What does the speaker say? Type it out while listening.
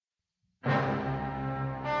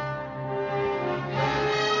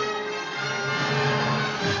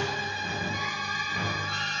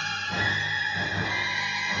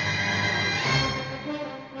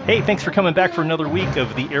Hey, thanks for coming back for another week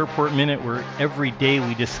of the Airport Minute, where every day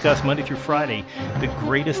we discuss, Monday through Friday, the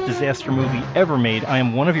greatest disaster movie ever made. I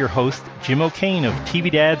am one of your hosts, Jim O'Kane of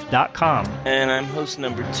TVDads.com. And I'm host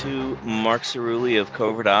number 2, Mark Cerulli of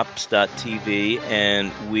CovertOps.tv.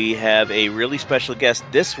 And we have a really special guest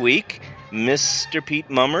this week, Mr. Pete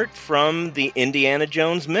Mummert from the Indiana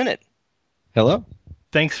Jones Minute. Hello.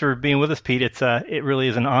 Thanks for being with us, Pete. It really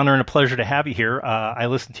is an honor and a pleasure to have you here. I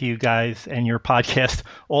listen to you guys and your podcast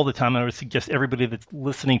all the time, and I would suggest everybody that's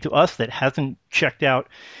listening to us that hasn't checked out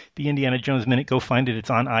the Indiana Jones Minute, go find it. It's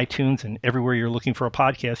on iTunes, and everywhere you're looking for a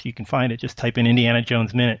podcast, you can find it. Just type in Indiana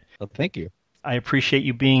Jones Minute. Well, thank you. I appreciate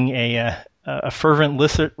you being a fervent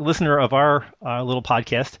listener of our little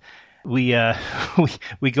podcast. We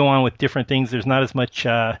go on with different things. There's not as much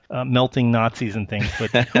melting Nazis and things, but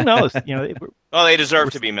who knows? Well, they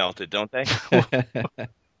deserve to be melted, don't they?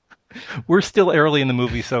 We're still early in the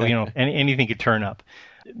movie, so anything could turn up.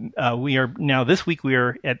 We are now this week.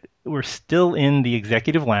 We're still in the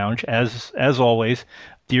executive lounge as always.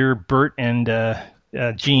 Dear Bert and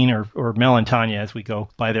Jean, or Mel and Tanya, as we go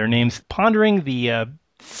by their names, pondering the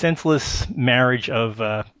senseless marriage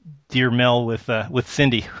of dear Mel with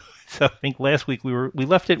Cindy. So I think last week we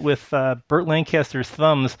left it with Burt Lancaster's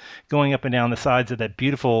thumbs going up and down the sides of that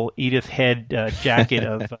beautiful Edith Head jacket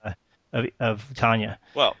of Tanya.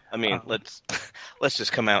 Well, I mean, let's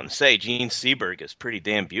just come out and say Gene Seberg is pretty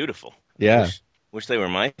damn beautiful. Yeah. Wish they were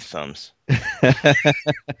my thumbs.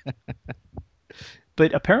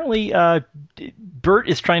 But apparently, Burt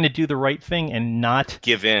is trying to do the right thing and not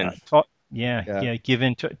give in. Give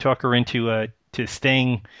in, talk her into to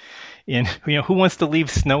staying. In who wants to leave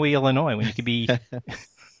snowy Illinois when you could be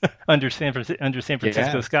under San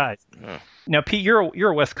Francisco skies? Yeah. Now, Pete, you're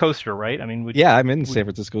a West Coaster, right? I mean, I'm in San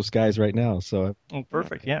Francisco skies right now, so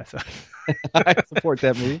perfect. Yeah, so I support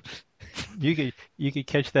that move. You could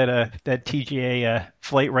catch that TGA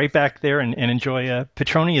flight right back there and enjoy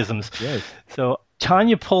Petroniisms. Yes. So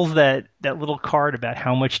Tanya pulls that little card about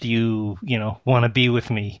how much do you want to be with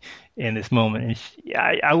me in this moment. And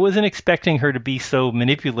I wasn't expecting her to be so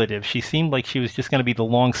manipulative. She seemed like she was just going to be the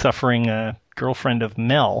long-suffering girlfriend of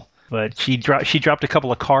Mel, but she dropped a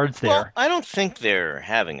couple of cards there. Well, I don't think they're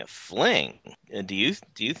having a fling. Do you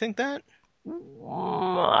think that?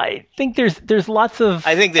 I think there's lots of.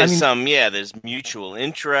 I think there's there's mutual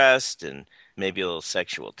interest and maybe a little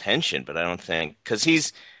sexual tension, but I don't think because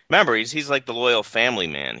he's like the loyal family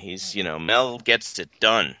man. He's Mel gets it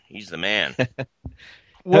done. He's the man.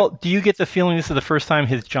 Well, do you get the feeling this is the first time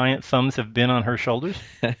his giant thumbs have been on her shoulders?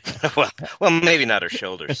 well, maybe not her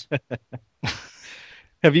shoulders.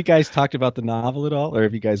 Have you guys talked about the novel at all, or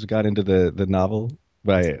have you guys got into the novel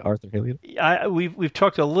by Arthur Haley? We've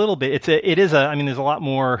talked a little bit. There's a lot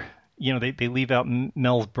more. They leave out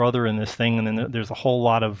Mel's brother in this thing, and then there's a whole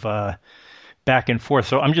lot of back and forth.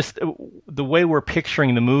 So I'm just the way we're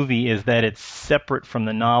picturing the movie is that it's separate from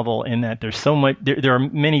the novel in that there's so much. There are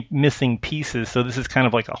many missing pieces. So this is kind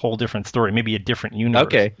of like a whole different story, maybe a different universe.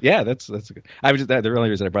 Okay, yeah, that's good. The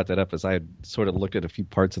only reason I brought that up is I had sort of looked at a few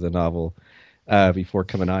parts of the novel before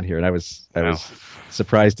coming on here, and I was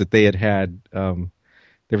surprised that they had there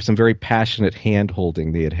was some very passionate hand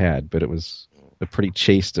holding they had, but it was a pretty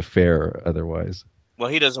chaste affair otherwise. Well,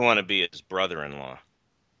 he doesn't want to be his brother-in-law.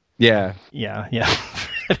 Yeah.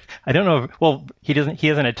 I don't know. Well, he hasn't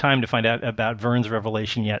had time to find out about Vern's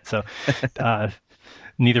revelation yet. So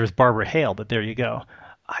neither is Barbara Hale. But there you go.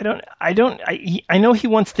 I know he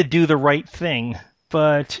wants to do the right thing,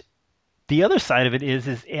 but the other side of it is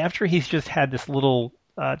after he's just had this little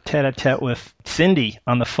tete-a-tete with Cindy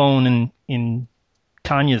on the phone in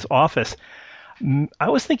Tanya's office, I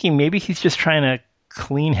was thinking maybe he's just trying to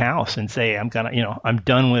clean house and say I'm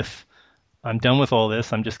done with all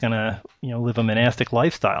this. I'm just gonna, live a monastic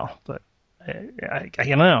lifestyle. But I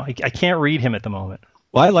don't know. I can't read him at the moment.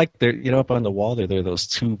 Well, I like up on the wall there are those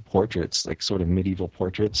two portraits, like sort of medieval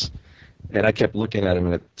portraits, and I kept looking at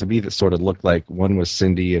them, and to me that sort of looked like one was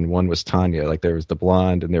Cindy and one was Tanya. Like there was the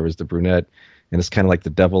blonde and there was the brunette, and it's kind of like the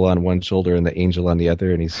devil on one shoulder and the angel on the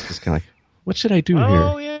other, and he's just kind of like, what should I do here?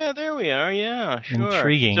 Oh yeah, there we are. Yeah, sure.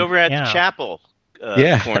 Intriguing. It's over at the chapel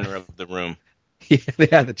corner of the room.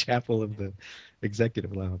 Yeah, the chapel of the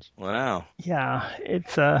executive lounge. Wow. Yeah,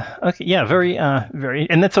 it's okay. Yeah, very,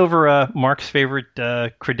 and that's over Mark's favorite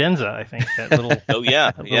credenza, I think. That little.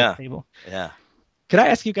 Little table. Yeah. Can I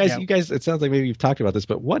ask you guys? Yeah. You guys, it sounds like maybe you've talked about this,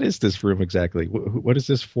 but what is this room exactly? What is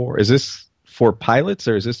this for? Is this for pilots,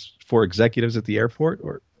 or is this for executives at the airport?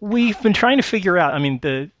 Or we've been trying to figure out. I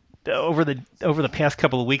mean, over the past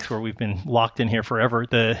couple of weeks where we've been locked in here forever,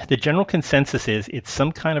 the general consensus is it's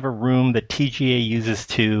some kind of a room that TGA uses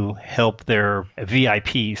to help their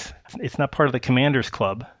VIPs. It's not part of the Commanders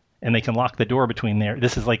Club, and they can lock the door between there.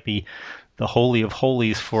 This is like the holy of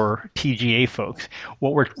holies for TGA folks.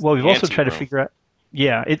 We've also tried to figure out.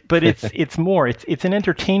 Yeah, but it's more. It's an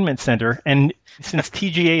entertainment center, and since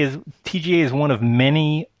TGA is one of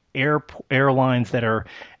many airlines that are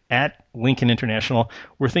at Lincoln International,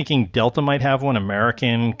 we're thinking Delta might have one,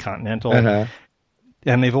 American, Continental, and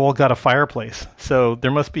they've all got a fireplace. So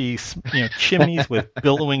there must be chimneys with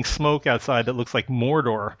billowing smoke outside that looks like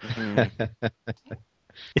Mordor. Mm-hmm.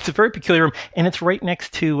 It's a very peculiar room, and it's right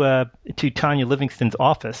next to Tanya Livingston's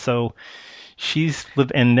office. So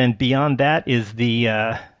and then beyond that is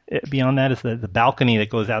the balcony that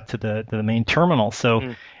goes out to the main terminal.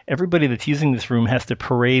 So everybody that's using this room has to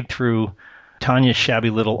parade through Tanya's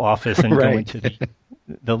shabby little office and go into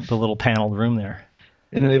the little paneled room there.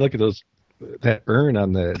 And then they look at that urn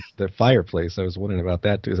on the fireplace. I was wondering about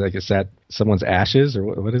that too. Is that someone's ashes or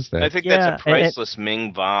what is that? I think that's a priceless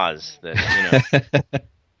Ming vase that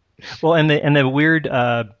Well, and the weird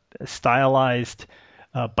stylized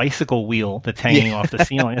bicycle wheel that's hanging off the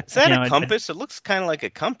ceiling. Is that a compass? It looks kind of like a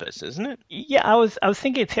compass, isn't it? Yeah, I was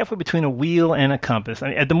thinking it's halfway between a wheel and a compass.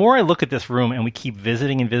 I mean, the more I look at this room and we keep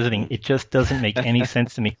visiting and visiting, it just doesn't make any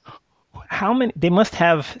sense to me. How many? They must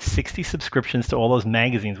have 60 subscriptions to all those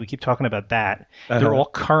magazines. We keep talking about that. They're all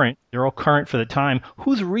current. They're all current for the time.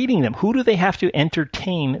 Who's reading them? Who do they have to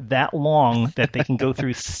entertain that long that they can go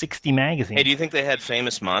through 60 magazines? Hey, do you think they had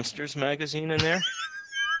Famous Monsters magazine in there?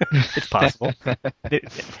 It's possible.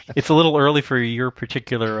 It's a little early for your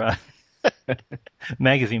particular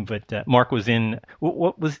magazine, but Mark was in.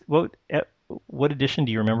 What edition?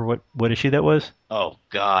 Do you remember what issue that was? Oh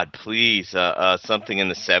God, please! Something in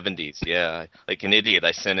the 70s. Yeah, like an idiot,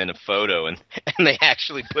 I sent in a photo, and they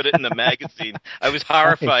actually put it in the magazine. I was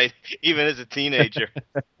horrified, even as a teenager.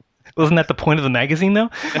 Wasn't that the point of the magazine, though?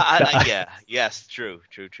 Yeah. Yes. True.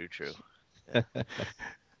 Yeah.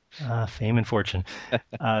 Fame and fortune.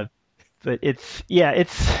 But it's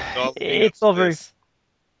all very.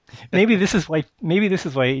 Maybe this is why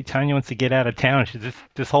Tanya wants to get out of town.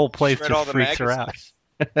 This whole place just freaks her out.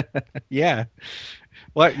 Yeah.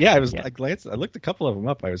 Well, yeah. I looked a couple of them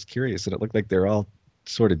up. I was curious, and it looked like they're all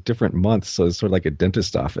sort of different months. So it's sort of like a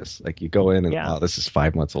dentist office. Like you go in and this is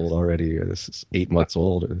 5 months old already, or this is 8 months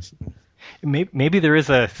old, or this. Maybe there is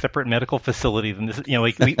a separate medical facility than this.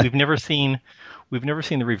 We've never seen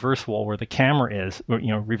the reverse wall where the camera is, or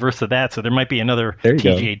reverse of that. So there might be another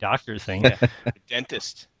TGA doctors thing. Yeah.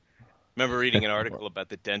 Dentist. Remember reading an article about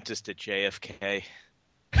the dentist at JFK.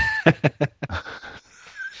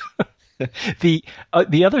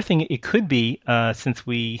 The other thing it could be, since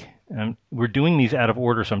we're doing these out of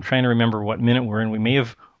order, so I'm trying to remember what minute we're in. We may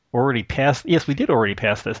have already passed. Yes, we did already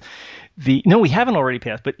pass this. No, we haven't already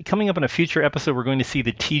passed. But coming up in a future episode, we're going to see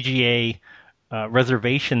the TGA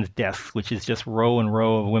reservations desks, which is just row and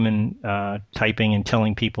row of women typing and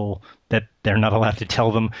telling people that they're not allowed to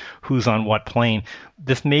tell them who's on what plane.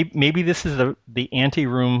 Maybe this is the ante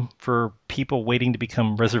room for people waiting to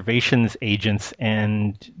become reservations agents,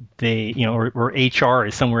 and they or HR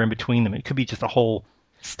is somewhere in between them. It could be just a whole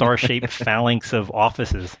star-shaped phalanx of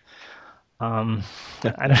offices. I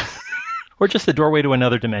don't, or just the doorway to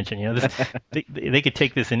another dimension. They could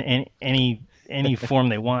take this in any form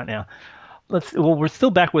they want now. We're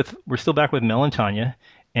still back with Mel and Tanya,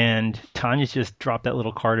 and Tanya's just dropped that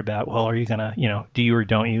little card about, well, are you gonna, do you or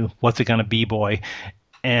don't you? What's it gonna be, boy?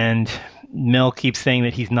 And Mel keeps saying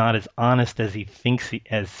that he's not as honest as she thinks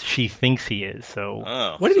he is.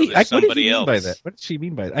 So what did he mean by that? What did she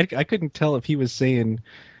mean by that? I couldn't tell if he was saying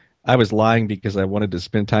I was lying because I wanted to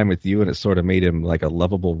spend time with you, and it sort of made him like a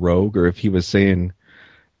lovable rogue, or if he was saying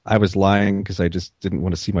I was lying because I just didn't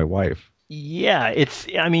want to see my wife. Yeah,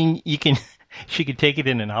 she could take it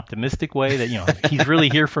in an optimistic way that he's really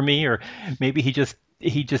here for me, or maybe he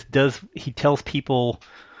tells people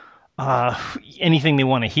anything they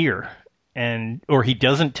want to hear, or he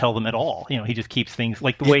doesn't tell them at all. He just keeps things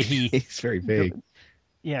like the way he's very vague.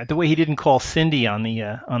 Yeah, the way he didn't call Cindy on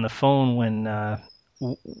the phone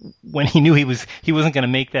when he knew he wasn't going to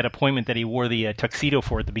make that appointment that he wore the tuxedo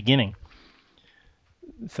for at the beginning.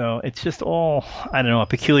 So it's just all, I don't know, a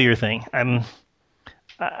peculiar thing.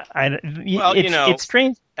 It's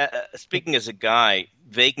strange. Speaking as a guy,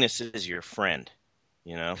 vagueness is your friend.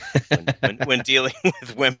 When dealing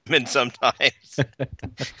with women, sometimes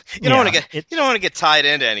you don't want to get tied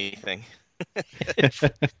into anything.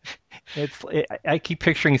 I keep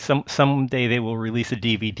picturing someday they will release a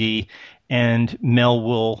DVD, and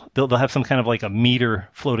Mel they'll have some kind of like a meter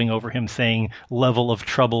floating over him saying level of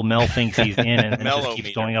trouble Mel thinks he's in, and it just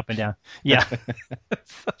keeps going up and down. Yeah,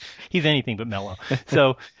 he's anything but mellow.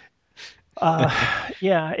 So,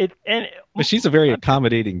 yeah, but she's a very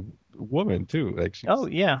accommodating woman too. Like, oh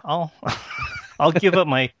yeah, I'll give up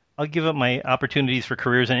my opportunities for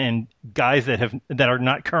careers and guys that are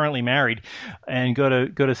not currently married, and go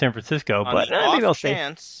to San Francisco. On but the maybe I'll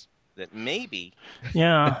chance that maybe.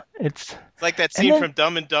 Yeah, it's like that scene from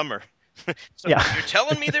Dumb and Dumber. So yeah. You're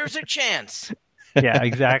telling me there's a chance. Yeah,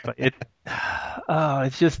 exactly.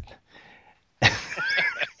 It's just,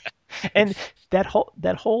 and that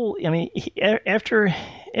whole. I mean, after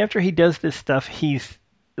he does this stuff, he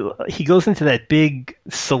goes into that big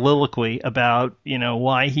soliloquy about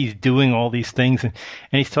why he's doing all these things, and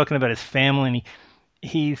he's talking about his family, and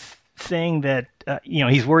he's saying that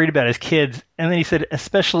he's worried about his kids, and then he said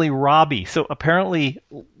especially Robbie. So apparently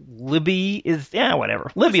Libby is whatever.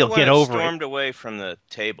 Libby will get over it. Stormed away from the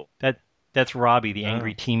table. That's Robbie, the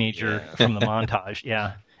angry teenager from the montage.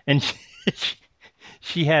 Yeah, and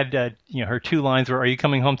she had her 2 lines were, "Are you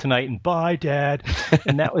coming home tonight?" and "Bye, Dad,"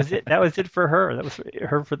 and that was it. That was it for her. That was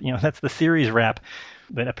her for that's the series wrap.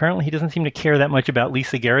 But apparently he doesn't seem to care that much about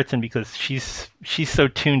Lisa Gerritsen because she's so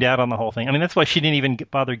tuned out on the whole thing. I mean, that's why she didn't even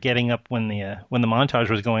bother getting up when the montage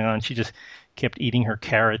was going on. She just kept eating her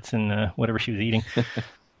carrots and whatever she was eating.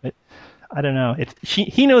 But I don't know.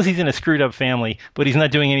 He knows he's in a screwed up family, but he's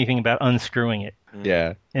not doing anything about unscrewing it.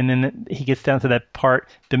 Yeah. And then he gets down to that part.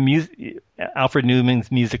 The music, Alfred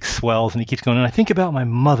Newman's music swells, and he keeps going. And I think about my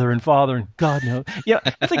mother and father, and God knows. Yeah,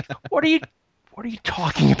 it's like, what are you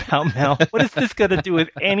talking about, Mel? What is this got to do with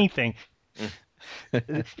anything?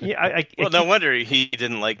 Yeah, no wonder he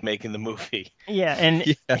didn't like making the movie. Yeah,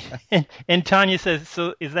 and Tanya says,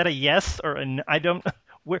 "So is that a yes or an I don't?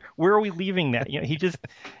 Where are we leaving that?"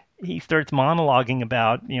 He starts monologuing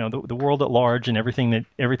about the world at large and everything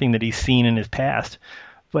that he's seen in his past.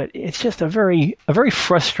 But it's just a very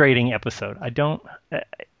frustrating episode.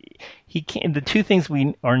 He can't. The 2 things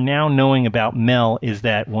we are now knowing about Mel is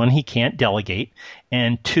that 1, he can't delegate,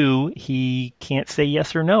 and 2, he can't say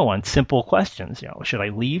yes or no on simple questions. Should I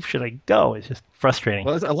leave? Should I go? It's just frustrating.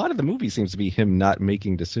 Well, a lot of the movie seems to be him not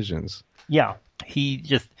making decisions. Yeah, he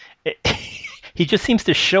just seems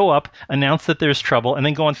to show up, announce that there's trouble, and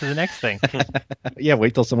then go on to the next thing. Yeah,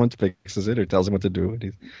 wait till someone fixes it or tells him what to do.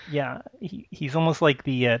 Yeah, he's almost like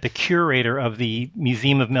the curator of the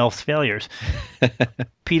Museum of Mel's Failures.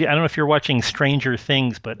 Pete, I don't know if you're watching Stranger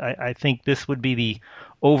Things, but I think this would be the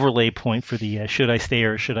overlay point for the "Should I Stay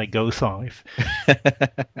or Should I Go" song.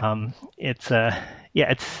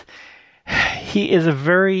 He is a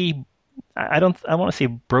very, I want to say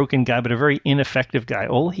broken guy, but a very ineffective guy.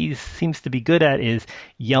 All he seems to be good at is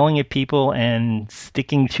yelling at people and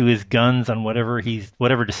sticking to his guns on whatever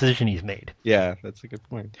decision he's made. Yeah, that's a good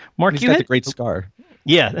point. Mark, he's got the great scar.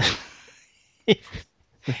 Yeah.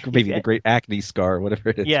 Maybe the great acne scar, whatever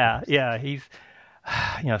it is. Yeah. He's,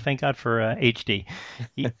 thank God for HD.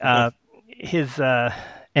 His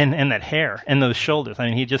and that hair and those shoulders. I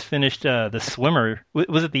mean, he just finished The Swimmer.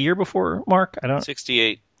 Was it the year before, Mark?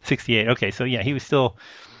 68. 68. Okay, so yeah, he was still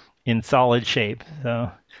in solid shape.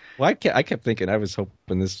 So, well, I kept thinking, I was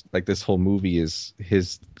hoping this whole movie is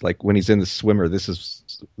his, like when he's in The Swimmer, this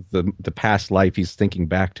is the past life he's thinking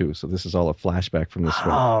back to. So this is all a flashback from The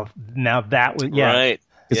Swimmer. Oh, now that was right.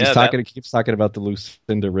 Because he keeps talking about the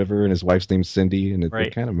Lucinda River, and his wife's name's Cindy, and it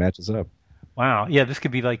kind of matches up. Wow, yeah, this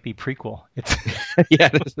could be like the prequel. It's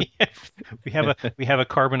we have a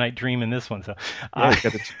Carbonite dream in this one. So he's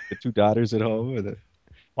got the 2 daughters at home.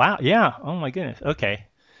 Wow, yeah. Oh my goodness. Okay,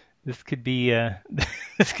 this could be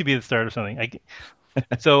the start of something.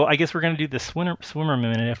 So I guess we're going to do the swimmer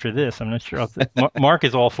minute after this. I'm not sure. Mark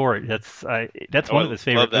is all for it. That's one of his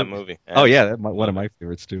favorite. Love that movie. Oh yeah, one of my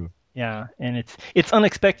favorites too. Yeah, and it's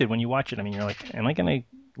unexpected when you watch it. I mean, you're like, am I going to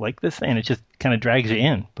like this? And it just kind of drags you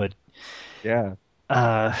in. But yeah,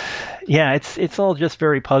 it's all just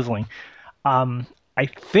very puzzling. I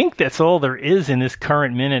think that's all there is in this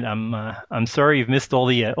current minute. I'm sorry you've missed all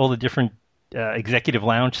the different executive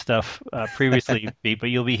lounge stuff previously, but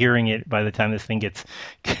you'll be hearing it by the time this thing gets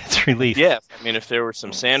released. Yeah, I mean, if there were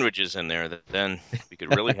some sandwiches in there, then we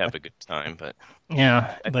could really have a good time. But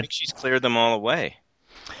yeah, I think she's cleared them all away.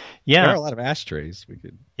 Yeah, there are a lot of ashtrays. We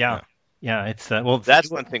could. Yeah. It's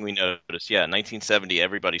that's one thing we noticed. Yeah, 1970,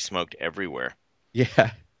 everybody smoked everywhere.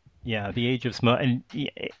 Yeah. Yeah, the age of smoke, and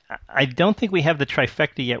I don't think we have the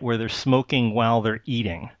trifecta yet where they're smoking while they're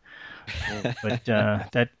eating, but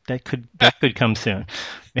that could come soon.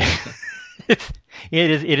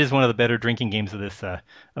 It is one of the better drinking games of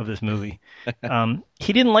this movie.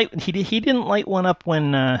 He didn't light one up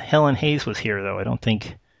when Helen Hayes was here, though. I don't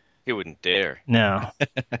think He wouldn't dare. No.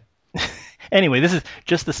 Anyway, this is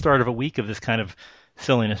just the start of a week of this kind of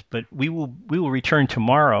silliness, but we will return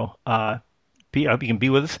tomorrow. I hope you can be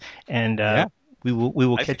with us, and we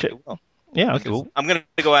will catch it. Yeah, okay. Well, I'm going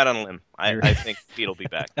to go out on a limb. I think Pete will be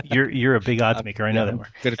back. You're a big odds maker. I know that. I'm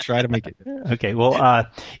going to try to make it. Okay. Well,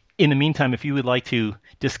 in the meantime, if you would like to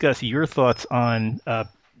discuss your thoughts on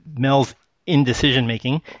Mel's indecision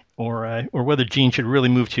making, or whether Jean should really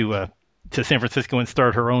move to San Francisco and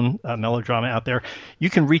start her own melodrama out there, you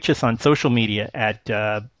can reach us on social media at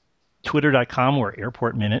twitter.com, we're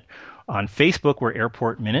Airport Minute. On Facebook, we're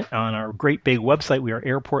Airport Minute. On our great big website, we are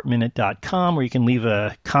airportminute.com, where you can leave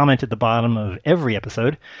a comment at the bottom of every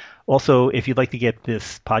episode. Also, if you'd like to get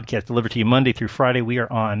this podcast delivered to you Monday through Friday, we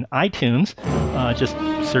are on iTunes. Just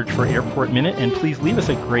search for Airport Minute, and please leave us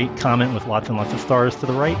a great comment with lots and lots of stars to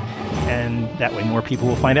the right, and that way more people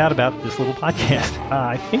will find out about this little podcast.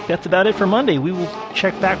 I think that's about it for Monday. We will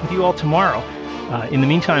check back with you all tomorrow. In the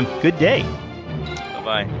meantime, good day.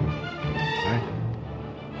 Bye-bye.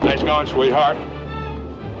 Nice going, sweetheart.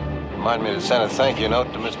 Remind me to send a thank you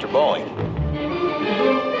note to Mr.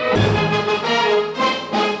 Boeing.